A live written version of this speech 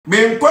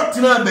Me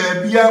nkwatina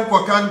baby anko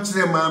kan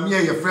kire maami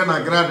ye friend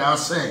Agradaa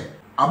say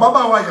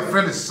ababa wa ye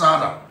friend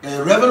Sarah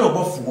Reverend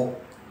obofour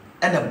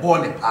and a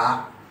born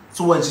pa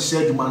so when she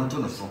said man to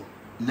no so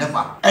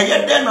never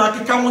eye den na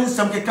keka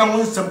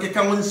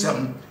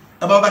wonsam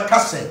ababa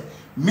kase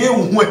me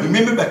hu adi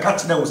me be ka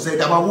kire wo say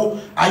da wo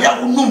aya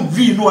unum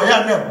vi no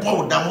aya na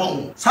bo da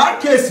mo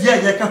sa case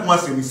ye ka ho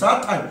asemi sa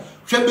time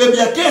hwe baby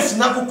a case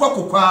na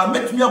kokwa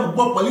metumi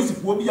abbo police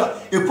fo bi a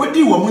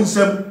ekodi wo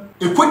nsam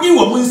ekodi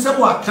wo nsam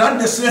wa kran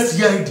de stress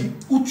yidi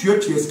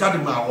utuetue skadi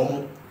ma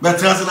wo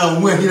betrans na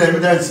wo ahira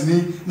evidence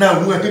ni na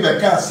wo ahi be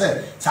ka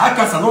se sa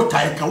aka sa no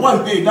tai ka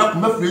wan he da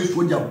kuma free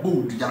soja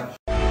bold ya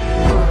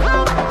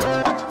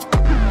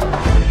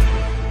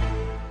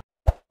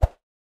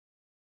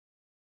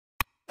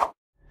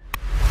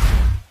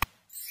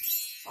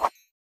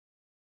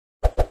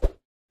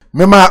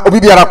mema obi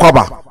biara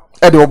kwaba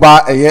e de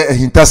oba eye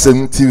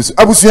Ahintasem TV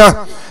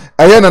abusua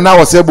eye na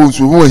wo se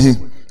bonsu hu ahi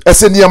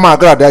ese niam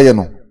Agradaa ye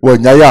no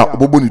wanyaye a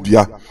obobo ni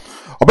dua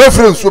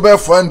obefre nsu be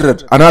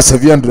 400 ana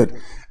 700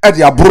 e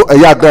de abro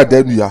eye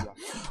Agradaa nua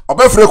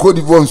obefre ko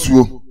divo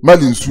nsuo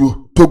mali nsuo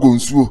togo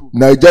nsuo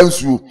naija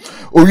nsuo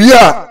owi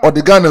a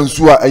odegana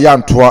nsuo a eye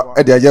antoa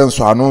e de aye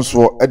nso ano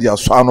nso e de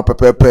aso ano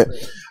pepepe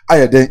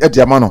ayeden e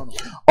de ama no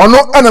ono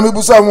ana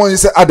mebusa won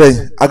se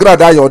adan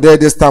Agradaa ye ode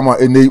this time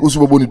enei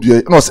usubobo ni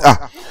dua no se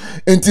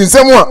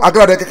entinsem a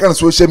Agradaa keka na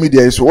social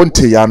media so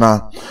onte ya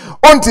na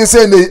onte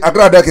se enei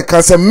Agradaa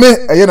keka se me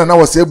eye na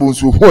wo se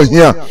bonsu ho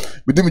hia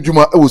bidim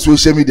djuma e wo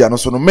social media no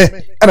so no me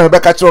ana me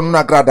ka kire no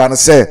Agradaa no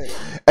se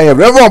eye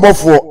reverend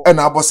obofour e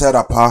na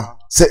abosera pa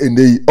se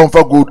enei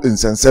onfa good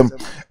insensem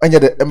enye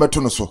de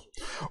emeto no so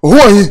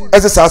ho hi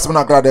ese sa asem na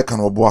Agradaa ka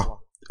no boa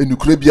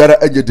enukure biara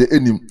enye de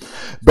enim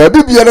ba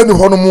bi biara ni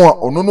hono mo a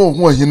ono no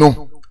ho hi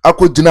no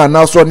akogina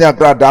na so ne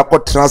Agradaa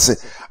akotrase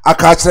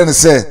aka kire ne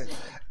se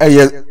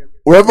eye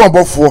reverend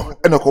obofour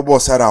e na ko bo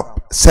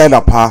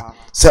sell pa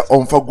se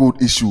onfa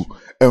good issue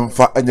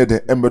emfa enye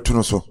de emeto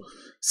no so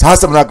sa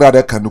asem na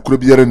Agradaa ka nukure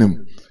biara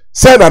nim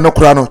se da no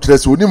kura no kire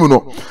se onim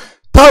no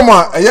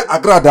tama eye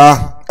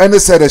Agradaa ene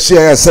se de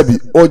share sabi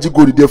oji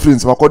go the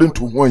difference according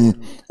to hoyi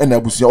ena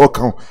abusia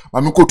okan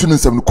mame ko tu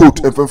nsem no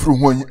quote emfafru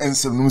hoyi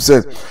ensem no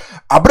se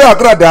abra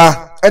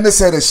Agradaa ene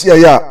se de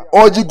share ya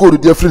oji go the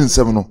difference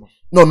no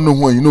no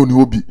hoyi no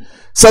ni obi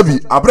sabi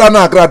abra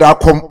na Agradaa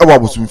kom ewa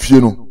abusumfie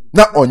no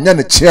na onya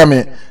ne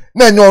chiame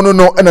na enye ono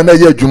no ena na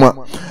ye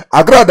adwuma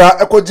Agradaa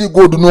ekoji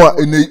gold no a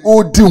ene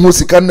odi ho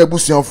sika na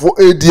abusuafo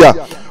edia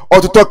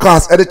ototo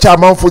cars ede cha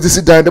manfo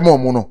disi dan de mo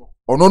no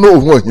ono no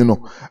ohu ahi no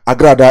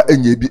Agradaa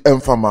enye bi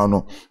emfama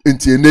no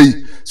enti enei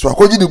so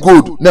akogi ni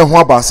gold na ho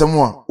abasem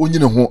a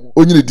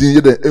onyine din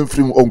ye de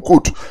emfrim on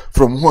quote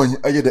from ho ahi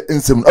aye de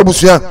ensem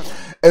abusua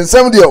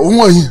ensem de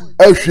ohu ahi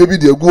ahwe bi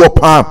de agu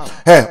opa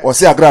o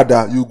se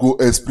Agradaa you go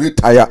spray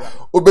tire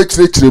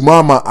obekire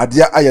mama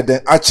ade aye den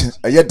achi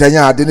aye dan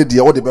ade ne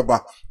de wo de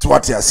beba to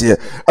wate ase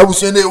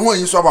abusua ne ho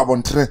ahi so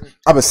ababontere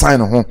abe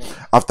sign ho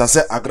after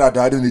say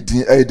Agradaa de ne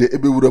din aye de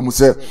ebewura mu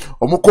se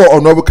omukọ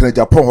ono obekina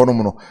Japan ho no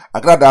mo no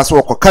Agradaa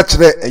so ko ka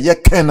kire eye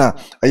kena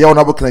eye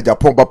ono obekina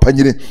Japan ba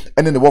panyire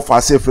ene ne wo fa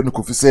ase frɛ no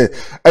Kofi se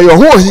eye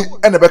ho ahi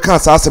ene be ka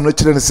asa asem no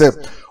kire ne se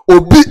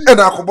obi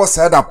ene akobo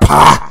sada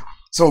pa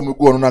so me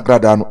go no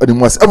Agradaa no ene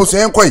mu ase abuso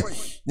yenkoi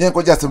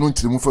just no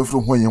ntiri mu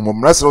fafuru ho yen mo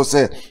mrasero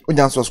se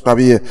onya subscribe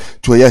ye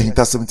to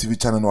Ahintasem TV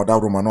channel no da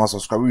roma no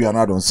subscribe wi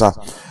na donsa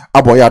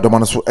aboya adoma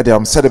no so ede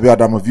am sede be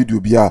adama video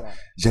bia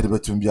jede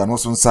betum bia no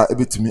so nsa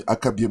ebetumi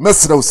akabie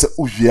mesrew se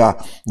uhia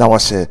na wa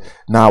share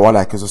na wa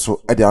like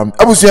so ede am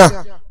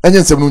abusia enye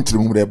nsem no ntiri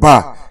mu de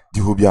ba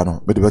di ho bia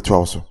no be de betu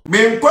awoso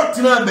me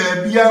nkwatina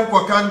ba bia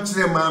nko kan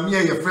kire maami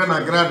ye friend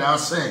Agradaa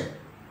say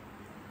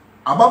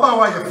ababa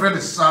wa ye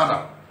friend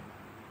Sarah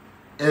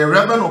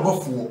Reverend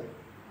obofour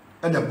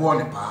and a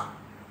born pa.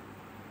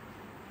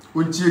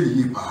 Until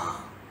ye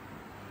pa.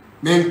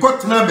 Men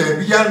cotna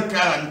baby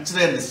yanka and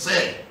train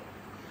say.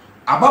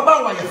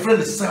 Ababa wa your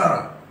friend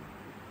Sarah,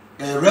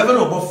 a Reverend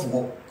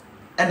obofour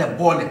and a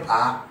born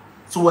pa.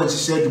 So when she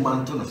said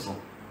man to so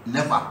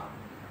never.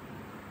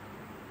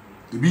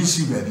 The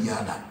BC baby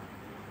yada.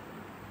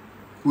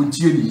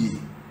 Until ye.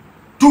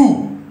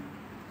 2.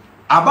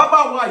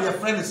 Ababa wa your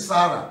friend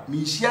Sarah,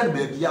 me share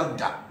baby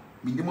yada.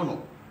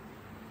 Minimono.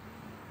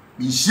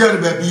 Me share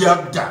baby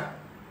yada.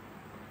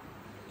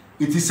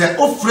 It is a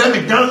offer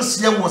me dance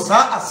here was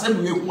our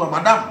assembly who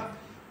madam.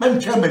 Men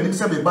chairman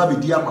himself a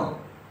baby diamond.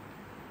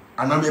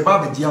 And I'm a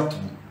baby dear to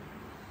me.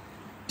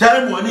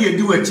 Time when you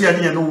do a chair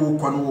near no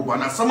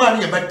one, and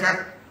somebody a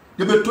better,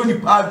 the be 20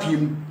 part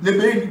him, the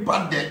baby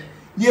part there,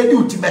 near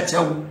duty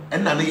better,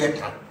 and none yet.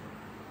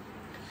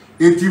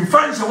 It in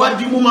France, what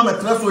do you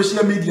mama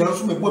social media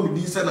also may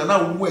be decent and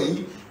now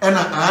way, and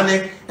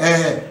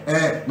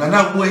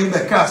Nana way in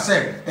the car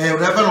said, a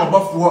Reverend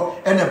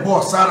obofour and a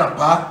boss Sarah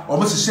pa, or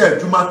Mrs. Share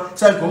Juma,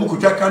 San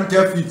Komuka can't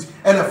tell feet,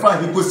 and a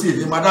fine he go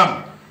see,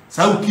 Madame.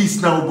 So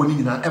kiss now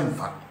bonina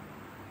empha.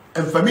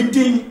 And for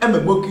meeting and a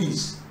book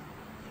is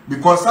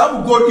because I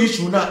will go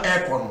issue now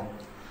aircon.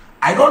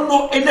 I don't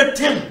know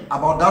anything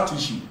about that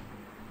issue.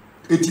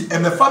 It is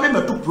a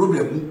family to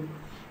problem.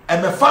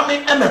 me family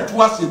e me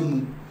to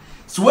asem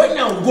so when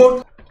you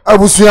go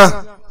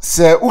abusua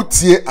se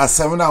utie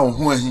asem na wo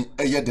ho ahi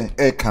eyeden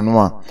e kanu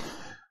a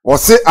wo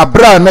se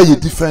abra na ye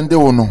defend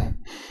wo no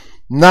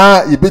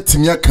na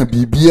yebetimi aka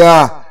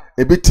bibia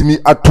ebetimi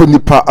ato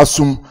nipa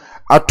asum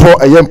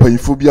ato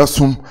eyempanyifo bi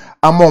asum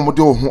ama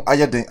omode wo ho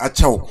ayeden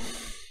achewo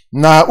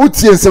na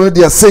utie nsem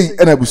de asei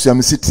na abusua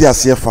mesiti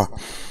asefa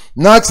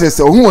na kire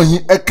se ho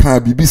ahi eka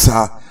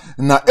bibisa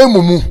na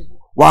emumu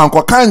wa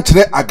ankoka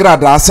nkire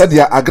Agradaa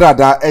sadia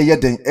Agradaa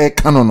eyeden e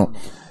kanu no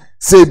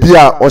se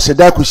bia o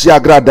hyeda kushi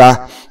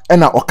Agradaa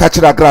na oka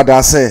kire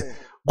Agradaa se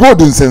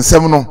gold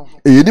nsensem no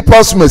nipa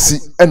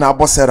asumasi na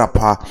abosera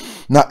pa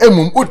na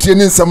emum utie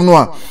ni nsem no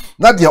a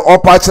na de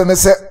opa kire ne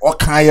se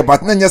oka ye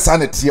but na nya sa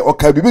na tie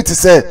oka bibi ti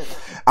se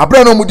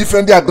abra no mu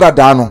defend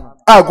Agradaa no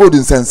a gold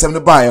nsensem ne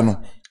baaye no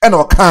na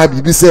oka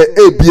bibi se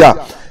bia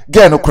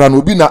gen kura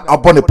no bi na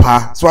abone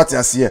pa so ate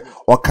ase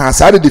oka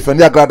sa de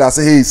defend Agradaa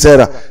se hey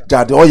Sarah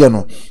jade oye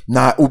no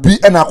na obi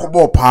na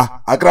akobo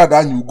pa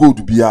Agradaa nyu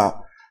gold bia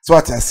so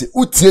ate ase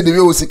utie de we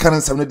o sika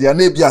nsem no de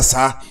na bia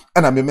sa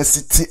na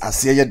memesiti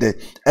ase ye de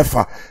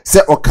efa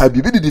se oka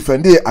bibi de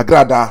defend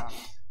Agradaa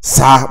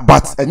sa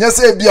but enye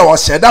se bia wo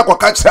hyeda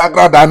kwaka kire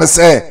Agradaa ne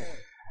se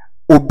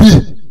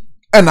obi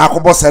na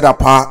akobo said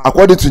pa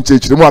according to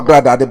nchechire mu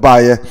Agradaa de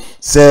baaye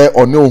se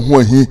one ohu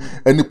ahi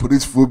ani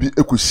police fo bi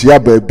ekohia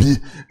baabi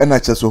na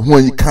cheso hu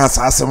ahi ka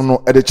asasem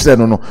no de kire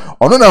no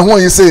ono na hu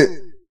ahi se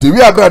the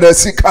way Agradaa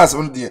si ka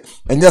asem no de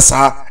enye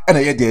sa na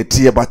ye de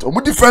tie but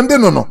omu defend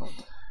no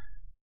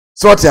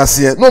so what you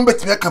say no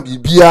betimi aka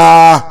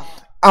bibia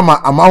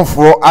ama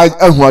amanfo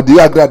ahu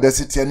ade Agradaa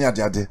si tie ne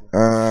ade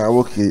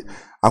okay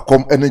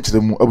akom ene kire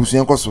mu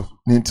abusuan koso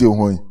ne ntie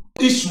hu ahi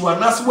issue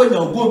anas when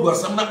you go do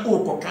some na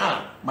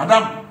okoka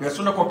madam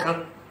yeso na koka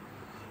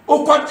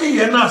okoti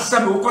ye na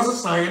sabe okosa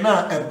san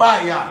na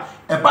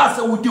eba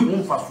se wudi hu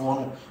mfafo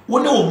no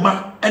woni o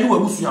ma ene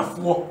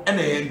wabusuafo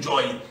ene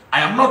enjoy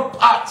I am not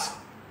part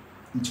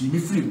nti mi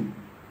free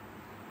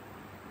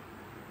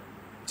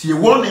ti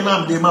won na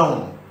am de ma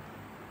ho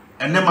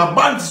ene ma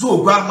band so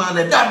ogwa ma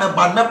na da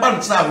na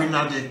band sa we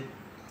na de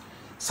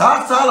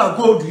sa la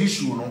gold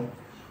issue no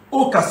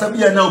o kasa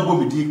bia na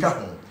obomidi ka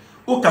ho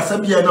o kasa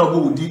bia na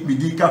obo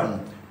midi ka ho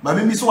ma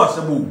me mi so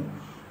asebo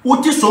o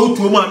ti so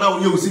otuo ma na o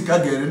ye osika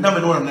gere na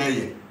me no na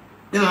ye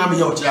na me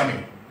ye o tia me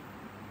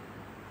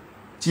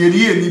ti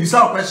eriye mi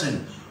bisa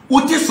question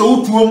o ti so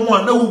otuo mu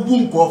na o bu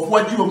nkofo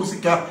adi o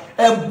musika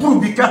e buru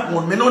bi ka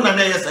ho me no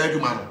na ye sa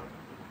adwuma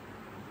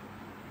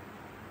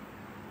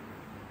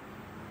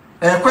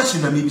no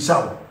question na mi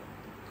bisa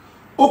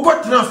o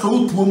kwatina so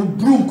otuo mu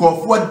buru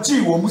nkofo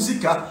adi o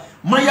musika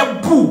maya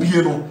bu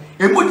bie no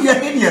emudi ya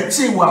heni ya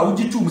chewa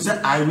ujitu mse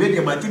aiwe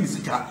de matini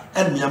sika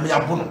en me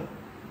abono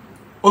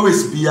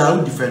always be a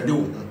defend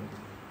o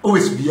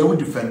always be a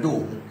defend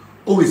o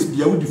always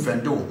be a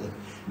defend o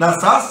na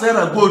sa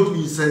sera gold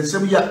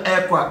insensem ya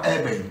ekwa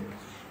eben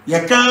ya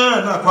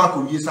kan na kwa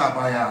ko yisa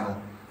abaya no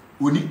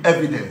we need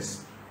evidence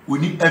we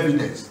need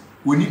evidence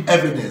we need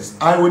evidence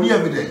we need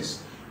evidence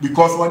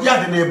because what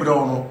ya de nebra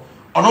no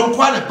ono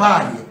kwa le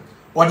paaye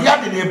what ya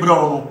de nebra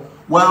no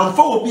wa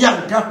amfa obi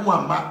anka ho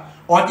ama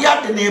odi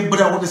ade na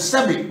ebra wo de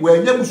sebe we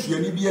anya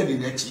busuani bia de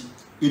nachi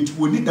it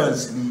we need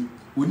dance ni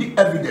we need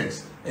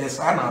evidence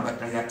esa na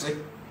abaka yate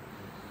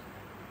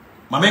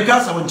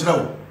mameka sa wonchira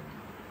wo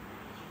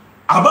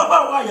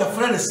ababa wa ya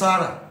friend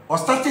Sarah o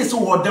started so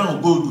wo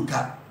down gold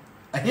ka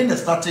again the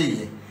started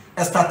here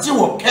e started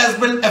wo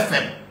Exp0se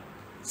FM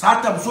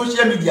satam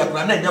social media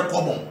kra na nya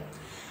common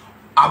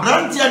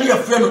abranti ani ya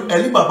friend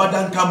eli baba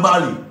dan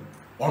kambali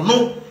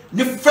ono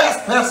ni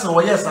first person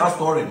wo yes our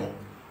story no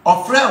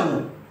o friend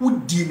wo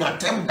di na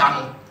tem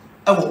dano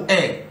ewo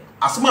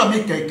asema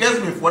make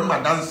Exp0se for na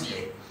dance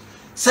here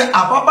say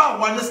ababa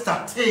one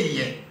start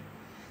here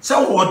say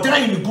wo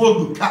dan ni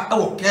gold ka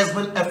ewo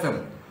Exp0se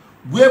FM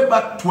way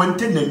back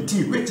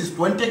 2019 which is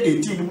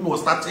 2018 we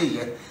start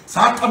here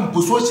satam po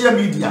social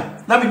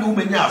media na me no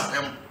menya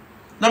asem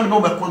na me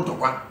no be konto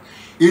kwa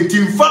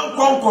etimfan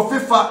konko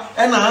fifa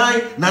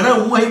na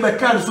hu ahi be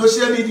kan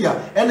social media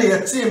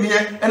ye team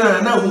here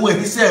na hu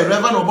ahi say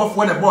reverend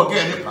obofour na ball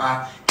get ne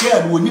pa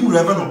ke no nim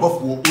reverend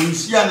obofour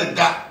onsia ne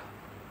da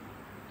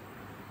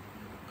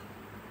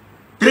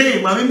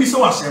three ma me so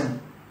wasem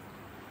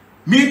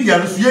media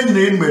no so yanyina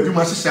yin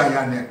adwuma hyehyɛ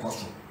ya na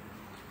ekoso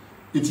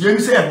etiem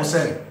say mo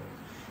say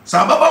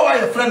sababa wa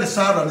your friend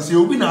Sarah say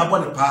obi na abo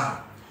ne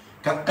pa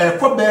ka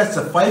ekɔ be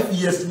 5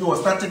 years ni was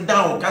starting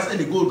down ka say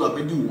the gold up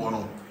di wo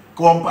no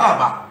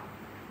kompaba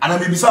ana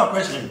me bisa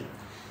question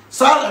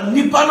Sarah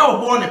nipa na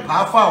obo ne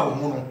pa fa wo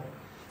no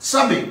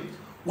sabe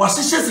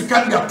wasihye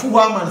sika dia to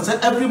wa man say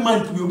every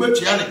month we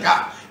obetua ne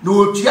ka na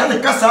otua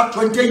ne ka sa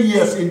 20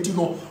 years enti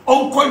no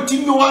on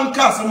continue one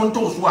ka se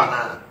monto so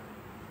ana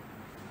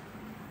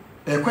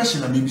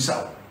question na me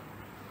bisa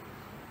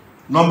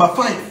number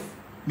 5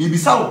 me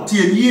bisa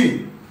tie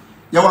nie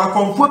ya wa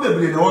konfo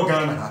bebre na o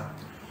Ghana ha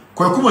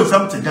kwaku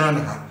monsam te Ghana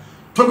ha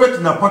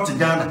tobet na pot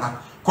Ghana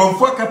ha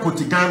konfo ka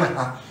pot Ghana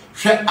ha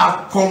hwe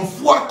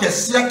akonfo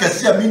akese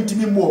akese a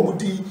mintimi mo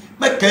omudi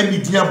me can be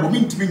dear, but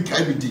mean to be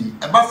can be ding.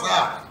 A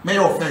bassa may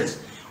offense.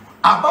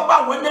 A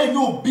baba when they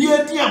know be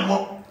a dear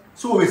mo,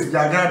 so is the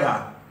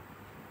Agradaa.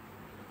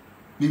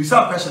 Maybe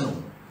so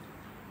personal.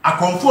 I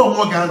conform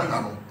more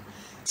Ghana.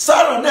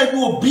 Sarah, then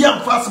you will be a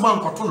fast man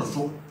cotton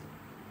so.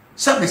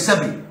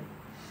 Sebi.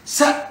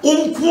 Say,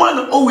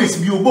 always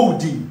be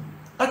oboding.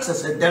 That's I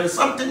said, there is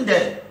something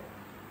there.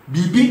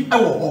 Bibi,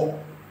 ewo.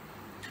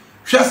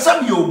 Shall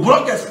some you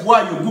bloggers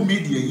why you go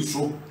media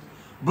so.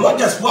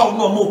 Bloggers why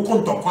no more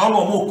contact,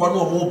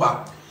 no more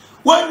back.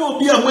 Why no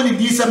be a money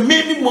this and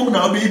maybe mom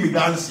now baby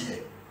dance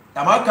here.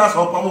 Amaka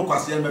so pamo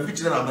kwase and my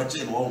feature and my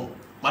chain home.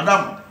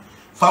 Madam,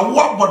 for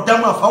what but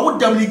damn for what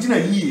damn in a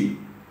year.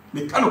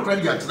 Me cannot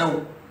credit at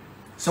now.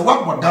 So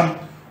what but damn,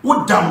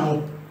 what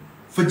damn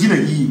for dinner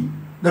ye,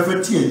 the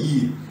 30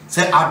 year.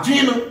 Say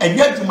Adreno and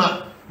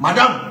Yajuma,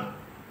 Madam,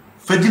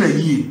 for dinner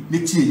ye,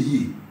 the tea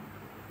ye.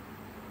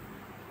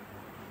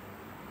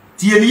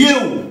 Tea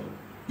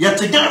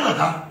yet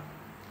again,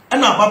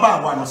 and our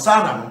Baba one of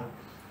Sadam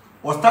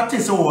was starting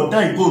so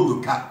dying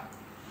gold to cat.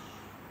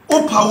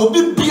 Opa will be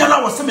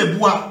Biana was some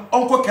bois,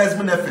 Uncle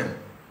Casman FM.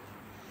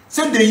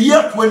 Said the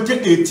year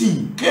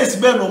 2018, case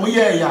Ben on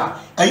ya,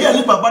 a year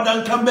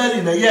Libabadan Campbell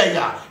in a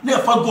year, near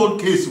for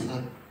gold case.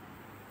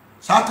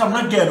 Satam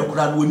not get a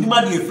crowd when you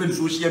might be a friend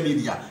social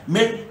media.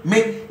 Make,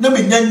 no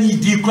me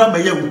deep grab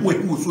a year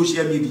with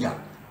social media.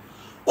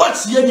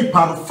 What's yenny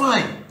pan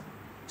fine?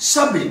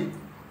 Sabi,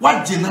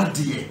 what dinner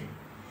dear?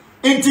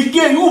 And to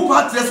get you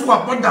partners who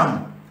are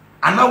madam,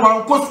 and now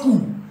Uncle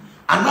school.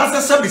 And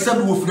as I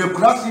said, with the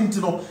class into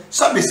no,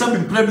 Sabi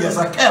in previous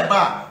a care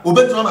bar, or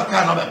better on a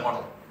car of a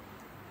model.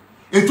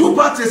 A two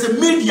parties a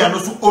media no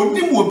so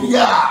only will be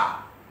a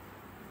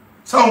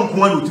sound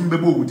one with Timber.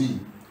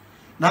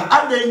 Now,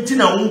 other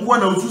intina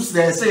one of those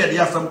say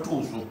there are some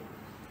tools.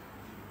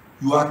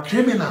 You are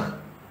criminal.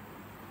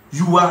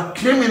 You are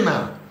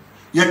criminal.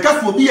 You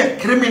can't be a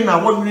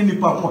criminal 1 minute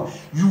per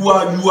month. You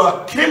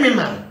are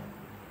criminal.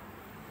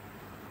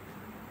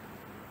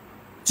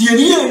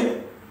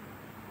 Tienye.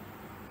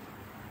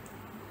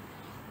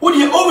 Would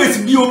you always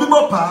be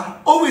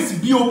obibopa? Always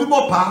be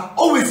obibopa?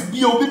 Always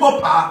be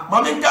obibopa?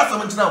 Mamma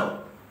Casamance now.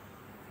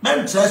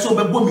 Men try so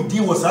bebomi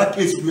deal was our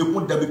case we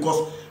put there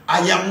because I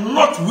am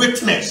not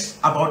witness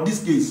about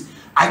this case.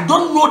 I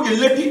don't know the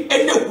lady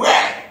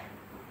anywhere.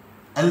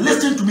 And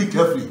listen to me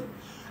carefully.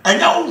 And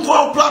now on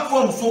call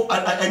platform so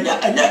and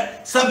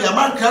yet Sabi a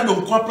man can't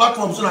call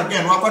platform so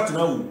again what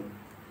now.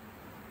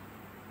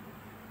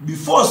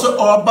 Before so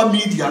all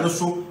media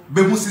so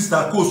Bemu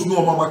sister course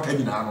no mama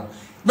Kenina.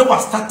 Now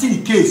was starting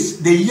the case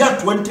the year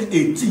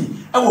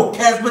 2018. I was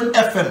Casman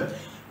FM.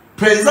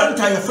 Present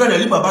your friend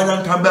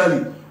Libabadan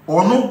Campbell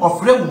or no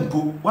of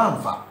Rewumpo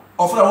one fa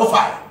of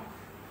Rawofa.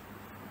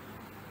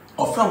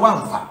 Offer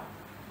one fa.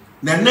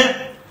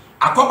 Nene,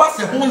 Akoba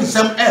se home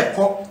some air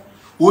for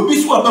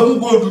Obi so about who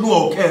gold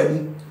no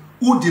okay,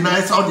 who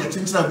denies how the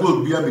things that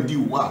gold be a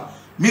mediwa.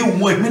 Me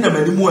more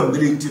minimum more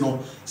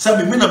militino,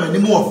 Sabi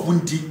minimum more of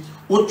Funti,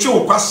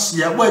 Ocho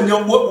Quasia, when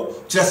your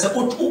work just a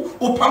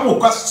Opamo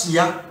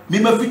Quasia,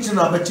 Mima Fiction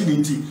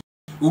opportunity.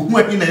 Who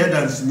went in a head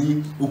dance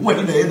knee, who went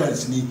in a head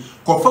dance knee,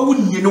 Kofa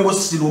wouldn't you know what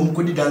Silum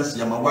could dance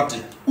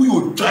Yamawati, who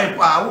you drive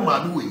our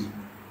woman way.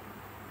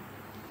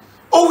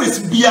 Always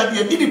be at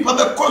the Diddy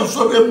Papa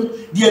console,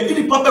 the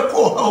Diddy Papa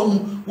call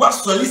home, what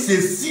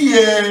solicits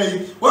here,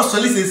 what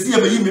solicits here,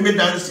 but you may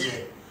dance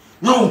here.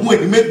 No,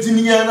 when you met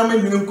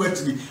Diniana, you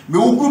question me,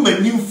 no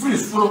woman in free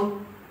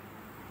flow.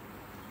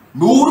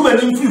 No woman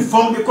in free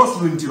form because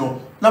we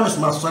know. Now, Miss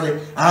Master,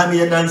 I'm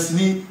here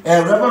dancing,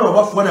 a rubber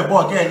of what a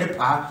boy get a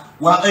pa,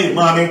 while a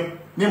mammy,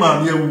 me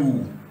mammy,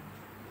 woo.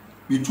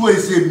 Between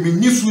say,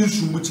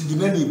 Minisun, which is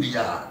in any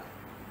beer.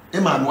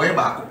 Emma, way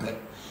back.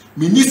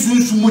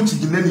 Minisun sumuti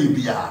dinani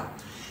bia.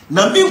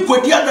 Na min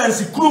kodia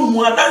dansi krum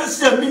mu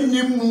adansi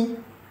minnimu.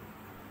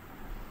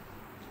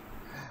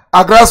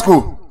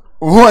 Agrasco,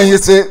 ho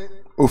anyese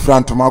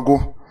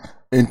ofrantomago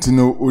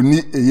entino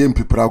oni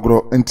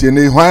eyempipragro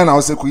entene hwan na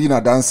wose kuyi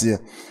na dansi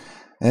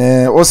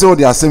wose wo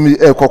de asemi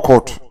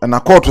court na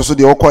court so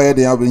de wokoye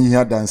de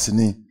abenyi dansi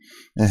ni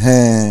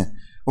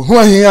ho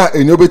ahia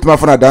eni obetima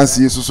fa na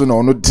dansi so na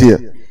ono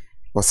de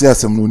wose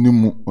asem no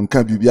nimu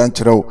nka bibia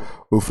nkyerɛw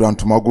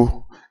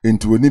ofrantomago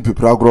enti woni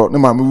pipragro ne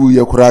maame wu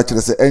ye kura kyerɛ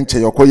sɛ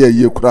enche yokoye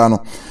ye kura no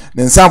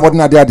ne nsa abode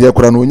na de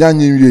kura no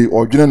onyanye nwie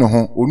odwene ne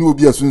ho oni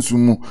obi asunsun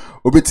mu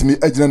obetimi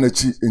agina na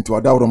chi enti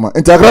wadawroma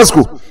enti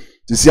Agrasco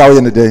tisi awo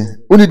ye ne den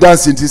oni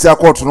dance enti sia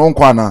court no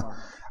nkwa na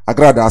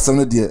Agradaa asem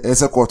ne de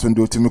ese court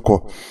ndo otimi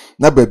kɔ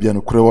na baabia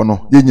no kure wo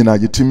no ye nyina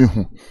yetimi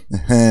hu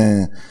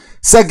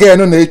sege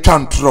no na etwa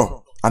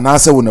ntoro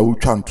anase wo na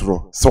wotwa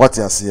ntoro so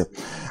wate ase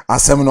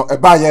asem no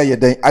eba ye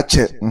den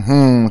ache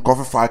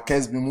Kofi fa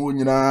kes bi mu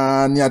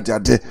nyina ni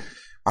ade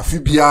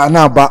afibia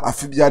na aba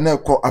afibia na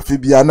ekɔ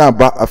afibia na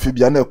aba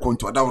afibia na ekɔ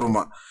nto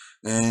adawroma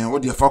wo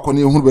de fa kɔ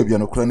ne ehunu baabia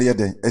no kura ne ye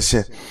den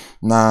ehye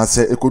na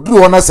se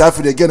ekoduru wona se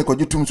afide again ko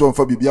gitum so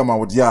mfa bibia ma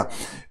wode a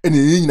ene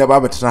nyina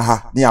ba betena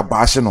ha ne aba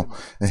ahye no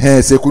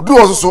se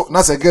ekoduru so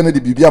na se again de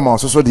bibia ma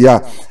so so de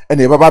a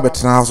ene ba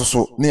betena ha so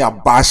so ne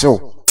aba ahye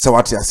se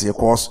wate ase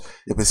course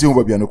ye pese ho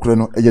babia no kure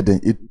no eye den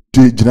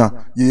etugina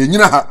ye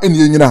nyina ha ene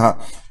ye nyina ha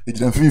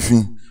egina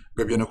finfin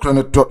babia no kure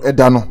no to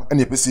eda no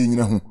ene pese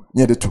nyina hu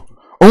nye de to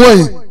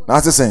onwai na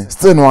asesen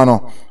still no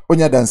ano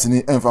onya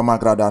dansini emfa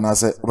magrada na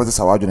se obese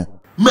sawadwene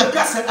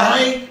meka se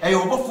ai e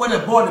obofour the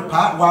board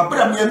pa wa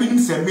bra me minim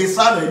se me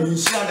sa na mi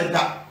hia ne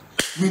da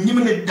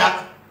minim ne da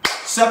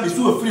sabe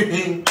so free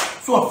hen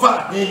so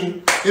fa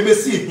hen e be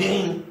si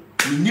hen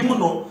minim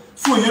no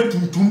so ye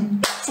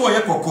tuntum so ye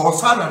kokko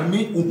sa na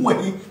mi ohu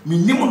ahi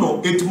minim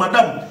no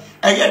etumadam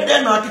eye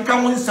den na keka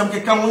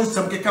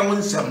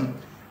wonsam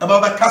e ba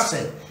ba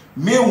kase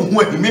me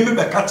ohu ahi me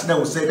be ka tena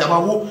wo se da ba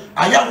wo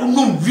aya wo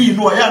num vi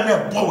no aya na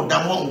e bo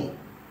da mo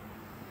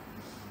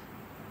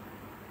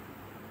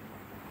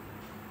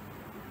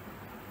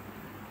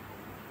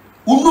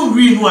unu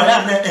ri no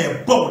aya na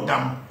e bo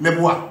dam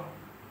meboa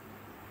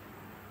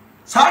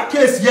sa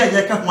case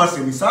ye ka ho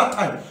asemi sa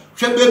time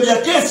hwe baby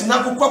a case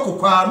na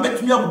kokwa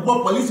metumi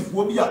abobbo police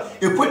fo bi a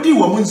ekodi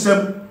wo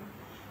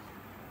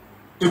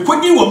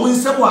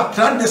munsem wa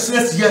kran de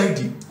stress ye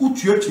di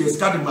utuatue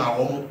skade ma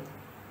wo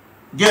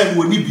girl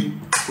woni bi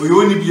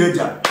oyoni bi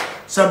aja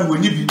sabe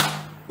woni bi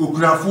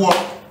okurafo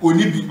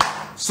oni bi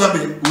sabe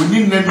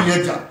oni nani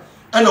aja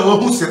ana wo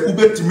hu se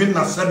ubetimi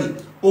na sabe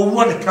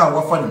owo ne ka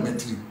wa fa ne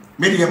metri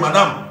me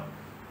madam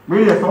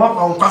me ye fa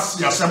fa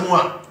onkwasi asemu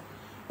a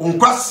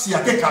onkwasi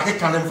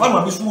akeka ne mfa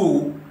ma bisu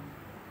o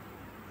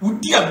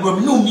udi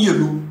agrom no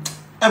mielu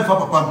emfa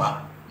papa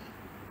ma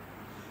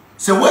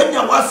se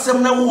wenya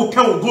wasem na wo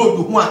ka wo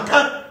gold hu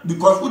aka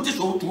because uti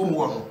so to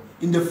mo no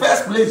in the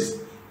first place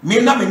me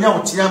na menya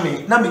wo tia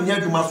me na menya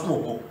adwuma so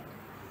wo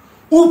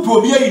u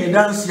probi ayi ni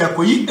dance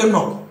akoyi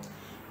eno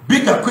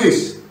big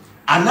akwess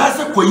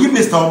anase koyi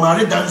Mr.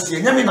 Omare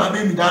dance nya me na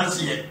be mi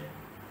dance ye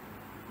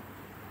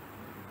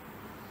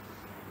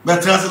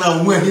betrasa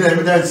na wu ahi na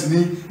dance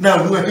ni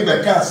na wu ahi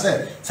be ka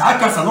say sa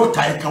aka sa no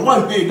tai ka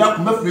wan be da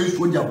ko mafre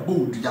so ja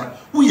bold ya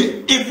wo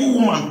ye evil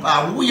woman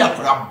pa wo ya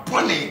fra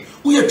bone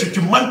wo ye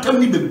twitwimantam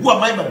ni be bua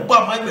mai be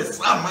bua mai be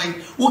sa mai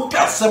wo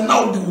ka sem na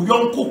wo de wo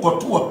yonko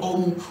koto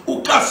o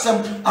wo ka sem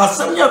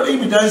asem ya be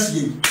mi dance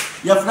ye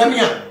ya fra mi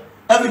a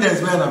evidence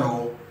be na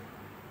no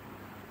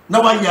na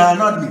wa ya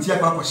na admit ya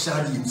kwa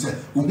shadi himse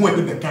wo hu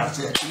ahi be ka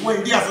say wo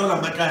ye dia so na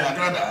be ka ya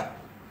Agradaa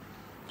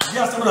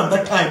dia so na be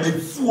ka be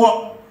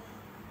fuo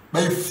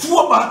by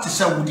four ba to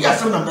say would ya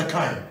some number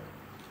kind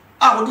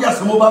would ya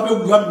some ba be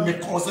gua me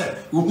cause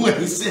wo hu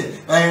ahi say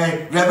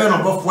reverend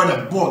obofour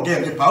the board there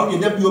the power dey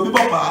bi obi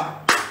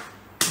bopa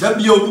da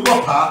bi obi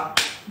bopa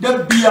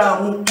da bia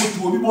wo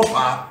to obi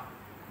bopa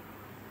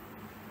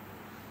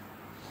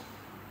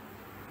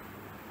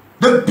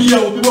da bia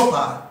obi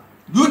bopa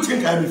do you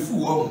think I be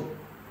fool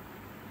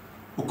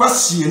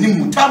okwasi ani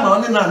mutama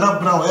ne na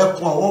brown e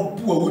ko wo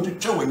bu wo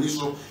twetwe wani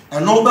so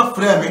eno ba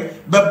frɛ me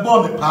be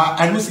bo me pa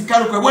anu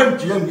sikaro kwa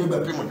wantua mi be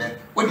pe mo ne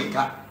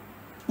wodika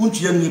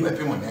untua mi be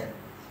pe mo ne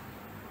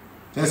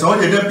se o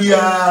de da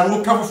bia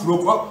wo ka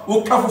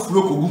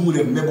fofuro ko gumu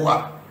le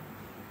meboa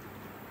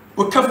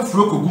wo ka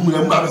fofuro ko gumu le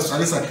mba be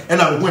sare sa e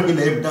na wo hin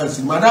na evidence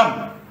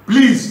madam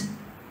please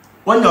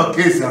on your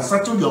case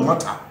settle your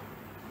matter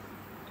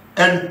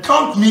and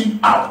count me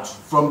out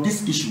from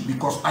this issue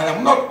because I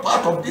am not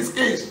part of this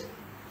case.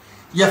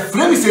 Your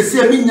friend is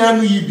say me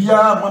nyanu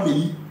yibia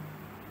mameli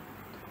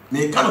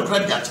me kanu kra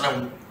dia kyerɛ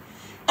wo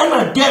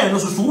ɛna dia no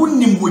so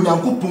wonim wo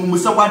Nyankopɔn mu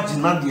sɛ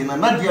wagina de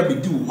na dia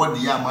bedi wo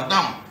de ya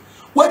madam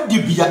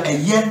wadi bia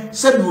ɛyɛ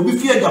sɛ de obi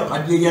fie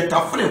agapade yɛ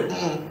tafre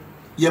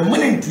ye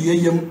menentu ye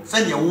yem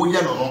sɛ ye wo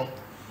ye no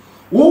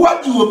wo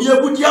wadi obi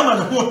agudi ama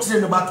ne ho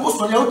tere ne ba to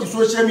so ya wo ti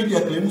social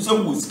media claim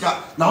sɛ wo sika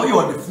na wo ye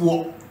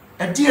ɔdefoɔ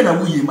ɛde na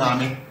wo ye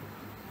maame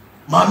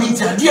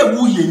nti ade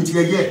wo ye nti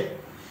ye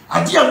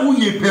ade wo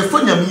ye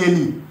pɛso nyame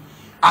ani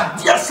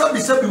ade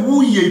sabi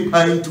wo ye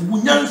pa nti wo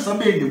nyansa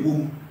be ne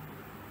wo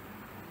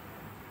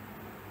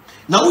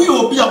na wo ye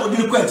obi a wo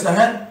de ko ɛtira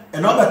he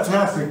ɛna ba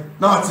tena ase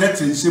na wo tere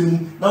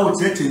nsɛmu na wo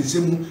tere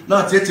nsɛmu na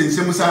wo tere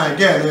nsɛmu sa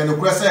girl ne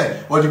ko sɛ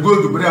o de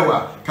gold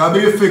brewa ka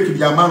be fake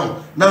bi ama no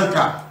na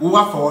nka wo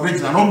wa fa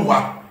original no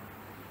moa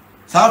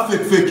sa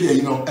fake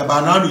yi no e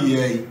ba na no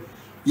ye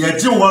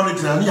je wo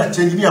original ne ya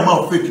change ne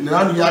ama fake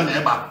na no ya na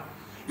e ba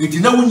eti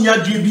na wo nya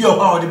dwe bi o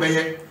ha o de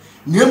beye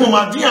ne mo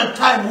ma de an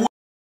time wo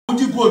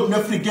di gold na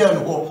free girl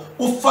ho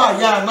wo fa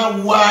ya na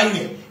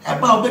waye e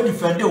ba o be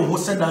defend wo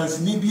se dance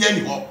ni bi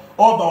ani ho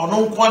o ba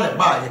ono nko na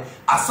ba ye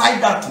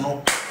aside that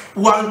no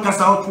one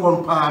kasa out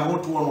one pa no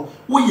to no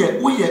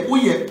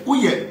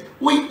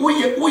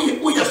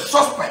we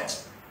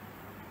suspect.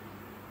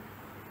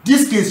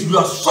 This case you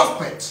are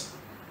suspect.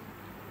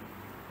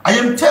 I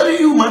am telling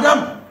you,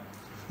 madam,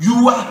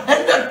 you are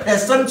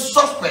 100%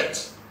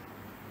 suspect.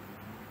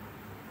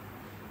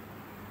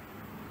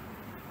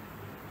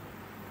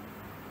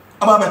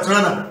 Aba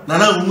betrana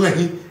nana umu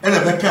ahi ena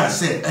beka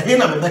se ahi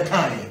na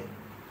beka ye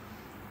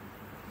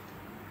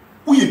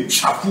uye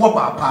chafua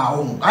papa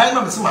o I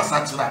na mesi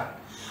masatira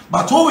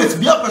but always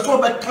be a person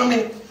be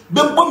coming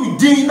be bomi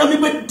din na me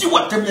be di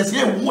watem yes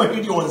ye umu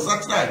ahi di on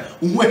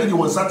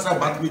satira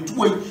but me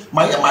tuwe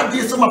my yama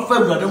dey se ma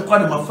fawurade nkwa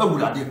de ma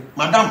fawurade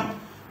madam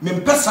me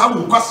mpesa wo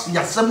nkwasi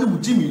yasem ne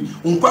wudimi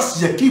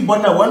nkwasi ya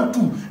keyboard na 1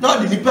 2 na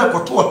de nipa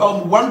ekoto ha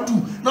 1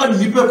 2 na de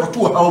nipa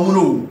ekoto ha mu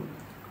no.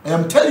 I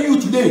am telling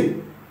you today.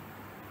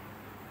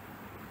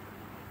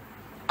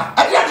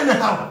 I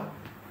didn't have.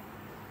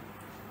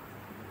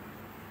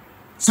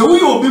 So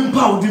we will be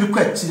proud of the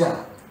question.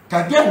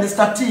 Kagame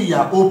started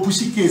ya or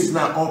pushy case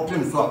na or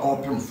pim so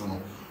no.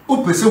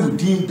 O pese we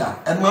din da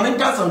and man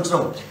that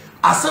something.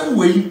 Asem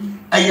way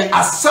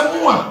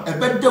asem a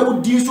better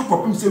would din so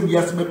kopim say we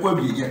as me kwa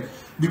bi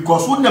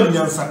because we nam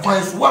nyansa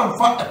kwan so one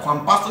fa a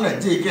compass na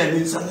take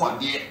and someone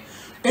there.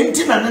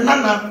 Enti na ne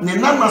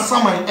nana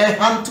saman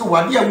hante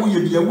wade a woye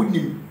bia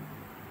wonim.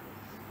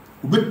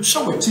 Obe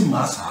show ti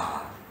masa.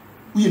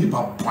 We ni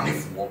pa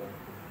bonefo.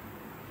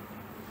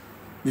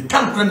 Me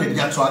kan kra na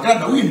dia so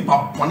Agradaa we ni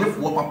pa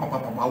bonefo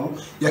papa wo.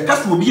 Ya ka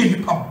so obi ni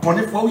pa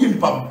bonefo we ni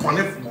pa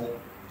bonefo.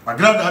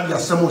 Agradaa dia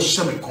asem o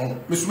hye me kon.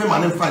 Me so me ma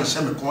ne fa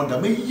hye me kon da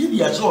me yi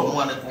dia hye o no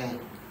ane kon.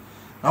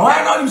 Na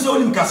why na nim se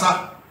onim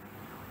kasa.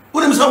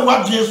 Onim se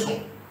wa dwen so.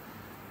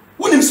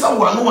 Onim se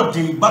wa no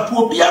odin but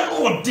obi an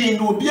odin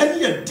no obi an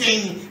ye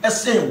den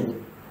esewo.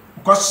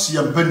 Because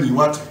ye bani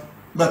what.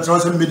 But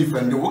was a me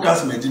defend wo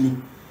gas me jimi.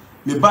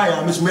 Me buy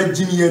a miss me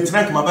jimi ye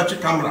track ma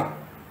battery camera.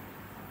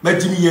 Me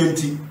jimi ye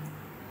nti.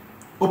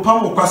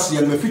 Opam wo kwase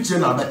ye me fiche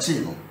na abache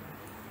no.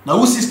 Na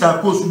wo sister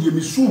ko so de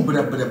mi sun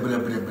bre.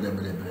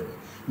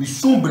 Mi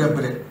sun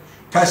bre.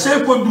 Ka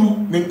se ko du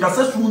me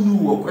nkasa sun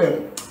nu wo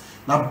kwem.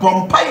 Na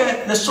bempah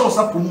ye na show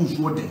sa pomu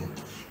so den.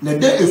 Na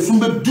de esum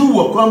be du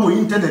wo kwa mo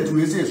internet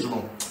we say so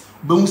no.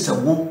 Be mu se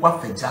wo kwa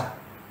faja.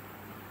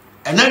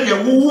 Ena de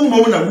wo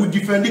mo na wo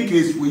defend the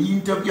case we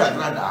interview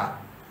Agradaa.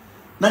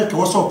 Na nke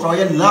wo so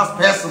try last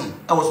person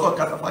I was all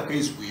cut for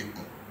case we.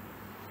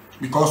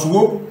 Because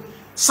wo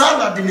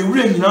sala de ne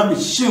wure nyina be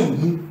hyew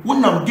mu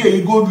wonam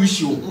ge go du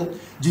hyew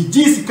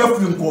Gigi sika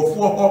firi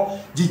nkofo ho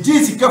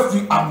Gigi sika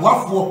firi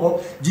aboafo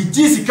ho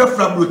Gigi sika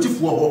firi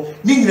abrotifo ho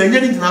ni nyina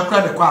nyina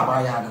akra de kwa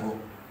abaya de ho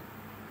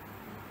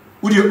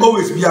would you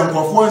always be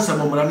nkofo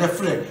nsɛmomra ne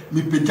frɛ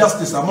me pay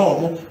justice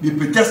among me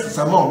pay justice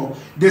among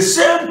the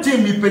same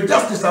thing me pay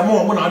justice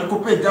among na ko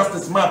pay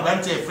justice ma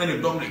branch e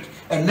frɛ Dominic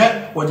and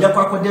net what ya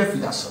kwa de fi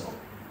aso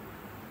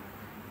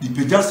me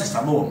pay justice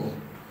among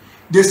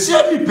the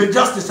same me pay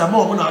justice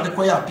among na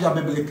ko ya apia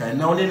biblical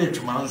na one ne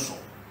twuma nso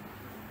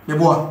me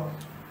boa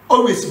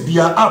always be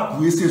up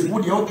we says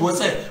what you to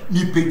say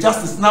me pay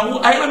justice now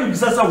I na me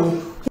bisa sa wo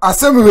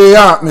asem we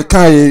ya me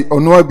kai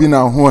ono abi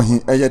na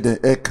Hoahi eye de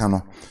e ka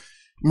no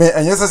me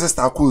enyesa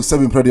sister ko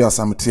seven prayer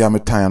asamtia me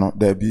tan no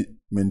da bi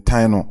me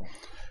tan no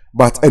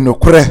but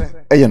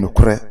enokure eye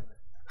nokure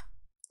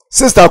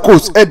sister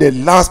coach the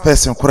last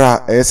person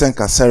kura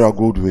esenka Sarah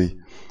Goldway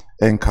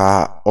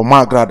enka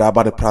oma Agradaa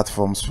about the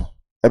platforms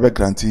ebe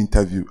grant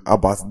interview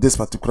about this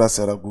particular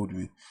Sarah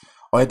Goldway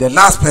or the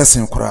last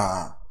person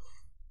kura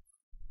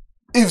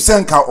if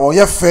senka or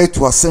you fair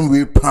to asem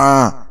we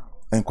pa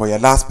enko your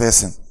last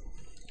person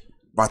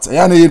but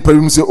ayana yin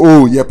parimu say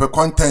oh ye per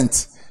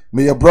content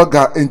me your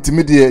blogger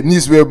intermediate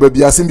news we baby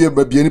asem be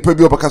baby ni pa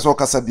bi obaka so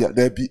kasa bia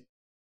da bi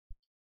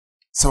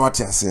so what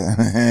you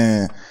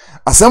say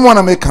asem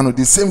wanna make no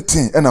the same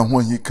thing and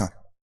Hoahi can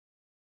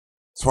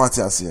so what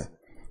you say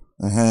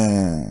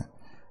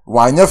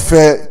why you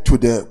fair to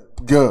the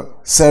girl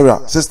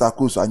Sarah sister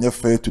Kofi anya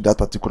fair to that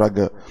particular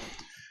girl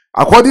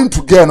according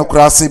to girl no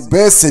kura say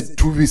best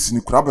 2 weeks ni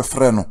kura be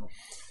frɛ no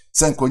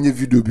sen konye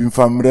video bi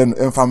mfamre no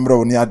mfamre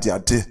oni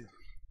ade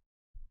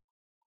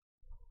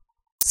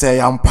say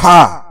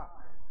yampa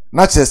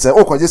na kyerɛ sɛ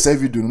okɔgye sɛ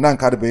video na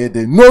nka de be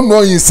de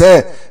no yin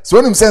sɛ so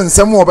onim sɛ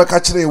nsɛm wo bɛka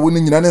kyerɛ wo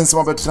nyina ne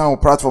nsɛm bɛtena wo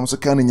platform so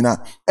kan nyina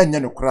enye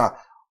no kura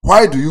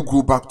why do you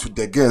go back to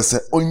the girl sɛ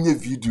onye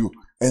video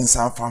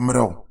ensan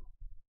famre wo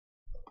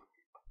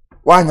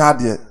wanya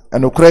ade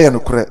enokura ye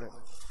nokura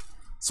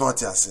so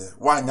what you say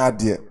wanya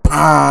ade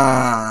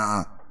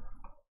pa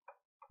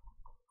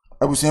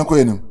abusuan ko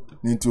yenim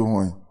ni nti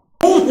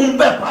Hoahi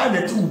be pa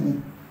na tu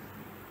mu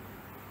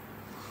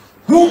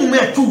who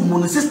met two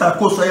mon sister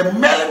Kofi a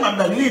Mary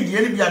Magdalene the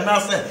any bia na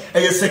say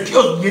e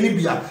secure the any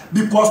bia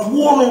because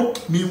wo no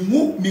me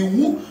wu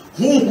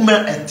who me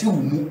eti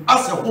mu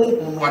as a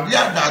who no ade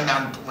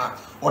ada ntoma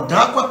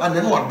oda kwa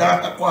ane no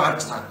oda kwa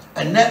atna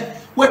ene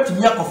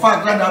wetimi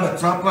akofa Agradaa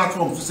be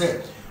platform so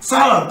say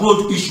Sarah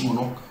Gold issue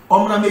no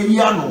omna me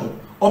yia no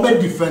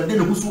obe defend ne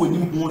hu so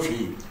onim ho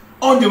hwe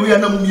on the way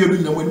na mu mieru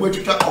na wani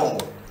watwitwa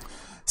all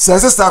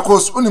sister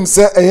Kofi unim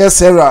se eye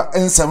Sarah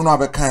ensem no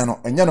abekan no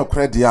enye no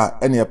credit a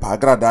ene pa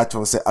Agradaa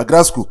cho se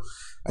agrasku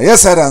eye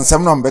Sarah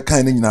ensem no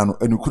abekan ne nyina no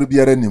enukuru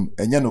biara nim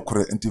enye no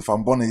kore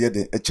ntifambo no ye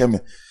de echeme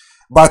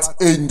but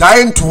in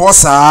dying to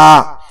us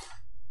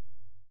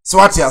so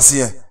what you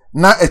say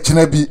na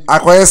echena bi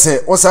akoye se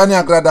osani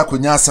Agradaa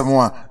konya asem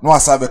a no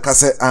asa beka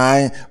se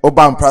an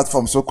oban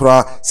platform so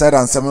kura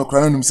Sarah ensem no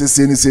kura no nim se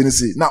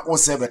se na o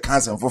se beka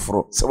asem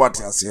foforo so what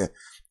you say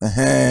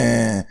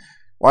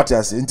what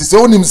you say nti se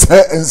onim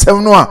se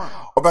ensem no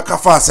a obeka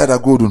fa Sarah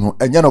Gold no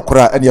enye no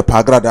kura ene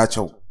pa Agradaa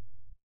chew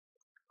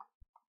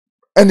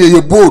ene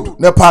ye bold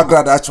ne pa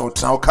Agradaa cho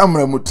tena o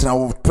camera mu tena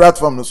o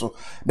platform no so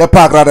ne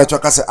pa Agradaa cho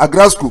ka se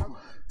Agrasco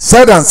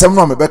said and some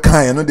no me be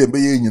kan no de be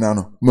ye nyina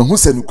no mahu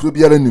se no kuro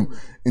biara nim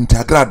nti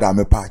Agradaa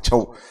me pa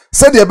chew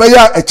said ye be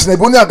ya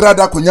echineboni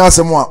Agradaa konya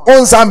asem a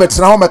onsa me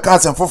tena ho me ka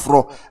asem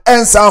foforo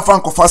ensa fa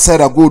nkofa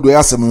said agodo ya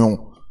asem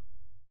yo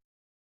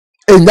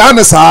enya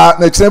ne sa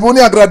na echineboni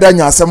Agradaa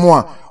nya asem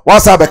a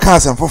wasa be ka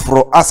asem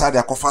foforo asa de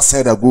akofa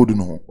said agodo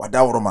no wada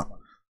woroma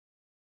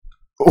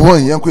ho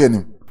yen ko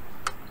yenim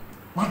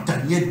what da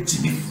ye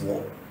Jimmy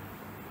for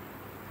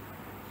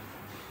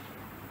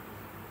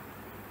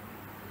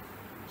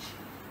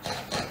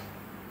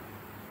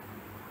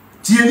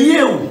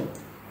tienio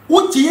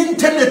uti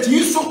internet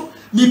yiso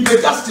ni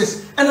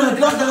pegastes and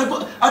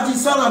Agradaa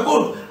adisana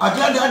gold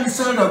Agradaa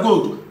adisana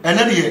gold and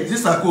then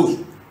this are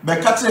gold be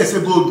catch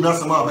say gold na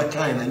sama be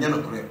kan na nya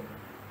no kre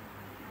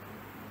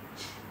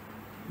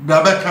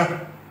da be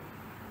kan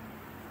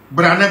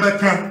brane be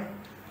kan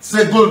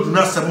say gold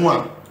na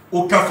sama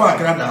o kafa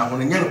Agradaa ho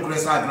nya no kre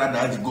say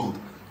Agradaa di gold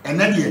and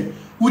then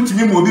uti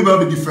mi mo obi ba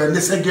be defend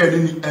say girl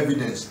ni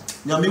evidence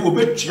nya me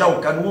obetua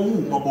o kan wo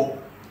hu mobo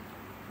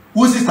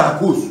who sister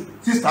goes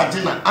sister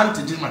Gina,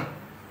 Auntie Gina.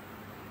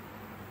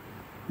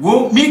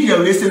 Wo media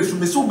we say so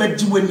me so be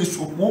jiweni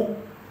so wo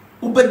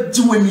be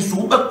jiweni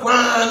so be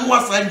kwan no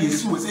aside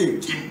yesi we say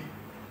kim.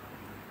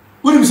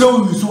 Wo nim say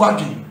wo use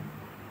again.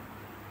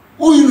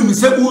 Wo nim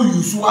say wo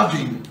use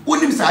again. Wo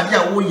nim say ade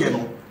a wo ye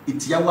no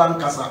etia wan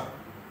kasa.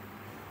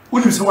 Wo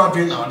nim say wo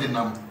adwen na ade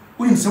nam.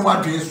 Wo nim say wo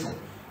adwen so.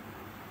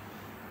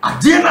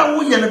 Ade na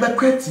wo ye no be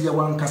kwatia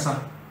wan kasa.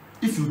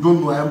 If you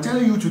don't know, I am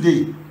telling you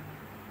today.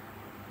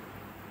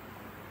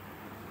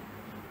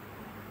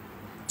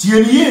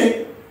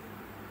 Tienye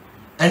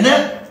and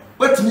then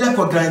what me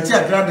ko guarantee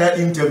Agradaa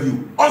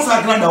interview also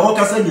Agradaa wo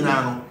kasa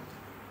nyina no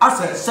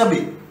asa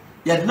sebe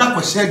ye na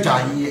ko share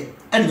dwaye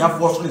and ya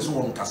force so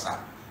won kasa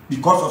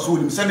because of so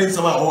him sending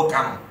some all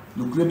kan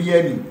no kure bi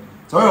ani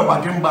so we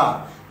obadwen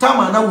ba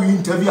time na we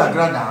interview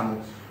Agradaa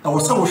no e wo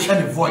se wo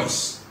share the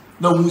voice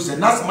na wo say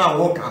na sama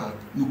wo kan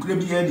no kure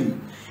bi ani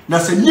na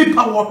se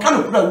nipa wo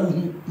kan kura wo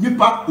hu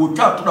nipa o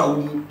twa to na wo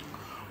hu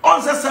on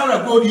se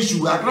Sarah gold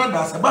issue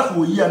Agradaa se ba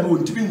so yi no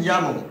ntimi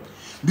nya no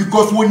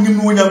because when you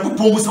know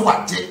Nyankopon se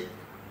wate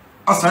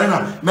asare na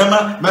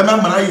mema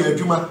mara ye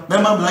adwuma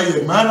mema mara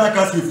ye mana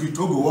ka se fi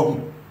Togo wo ho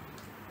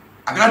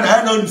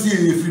Agradaa na nsi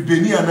ye fi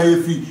Beni ana ye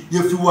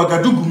fi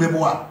Wagadugu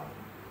meboa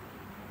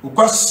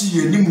ukwasi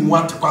ye nimu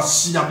wate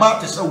kwasi aba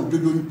te se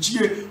ododo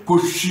nchie ko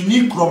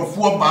hwini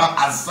kromfo ba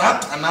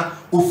azata na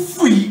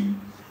ofui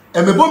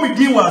emebo mi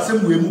din wa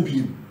asem we mu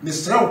biem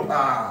misrew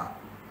pa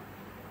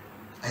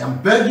I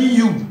am begging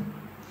you,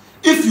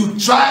 if you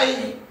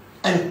try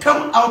and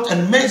come out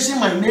and mention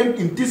my name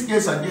in this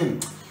case again,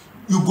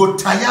 you go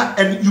tire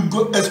and you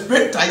go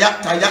explain tire,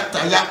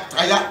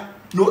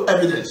 no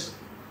evidence.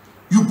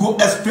 You go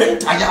explain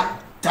tire,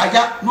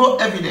 no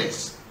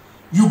evidence.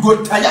 You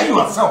go tire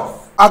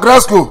yourself.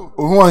 Agrasco,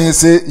 who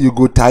say you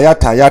go tire.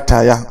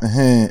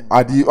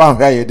 Adi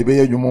where the be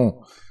you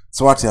mo.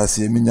 So what I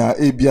say, minya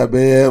ebia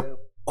be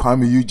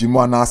kwame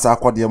yujimo na asa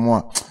akwade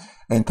mo.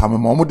 And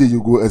come mom de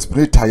you go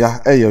explain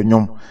tire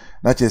nyom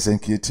na chese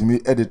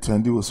nketimi edit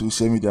trendy on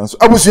social media so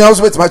abusu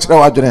house bet match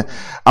wadwene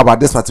about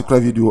this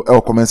particular video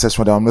e comment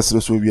section down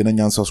message so wie na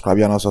nyan subscribe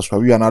ya na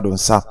subscribe ya na don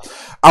sa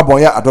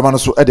aboya adoma no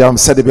so e de am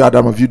said be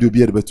adama video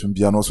bi e de betum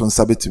bia no so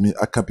nsa betimi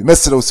akapi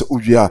message so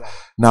uwia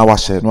na wa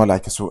share no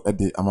like so e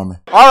de amame.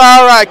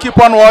 All right, keep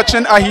on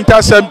watching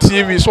Ahintasem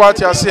TV. So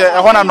what you say, I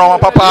want to know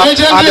papa and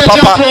the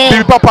papa,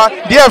 baby papa,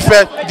 dear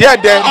friend, dear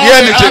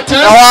niche,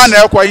 I want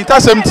to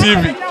Ahintasem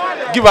TV.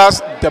 Give us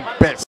the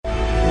best.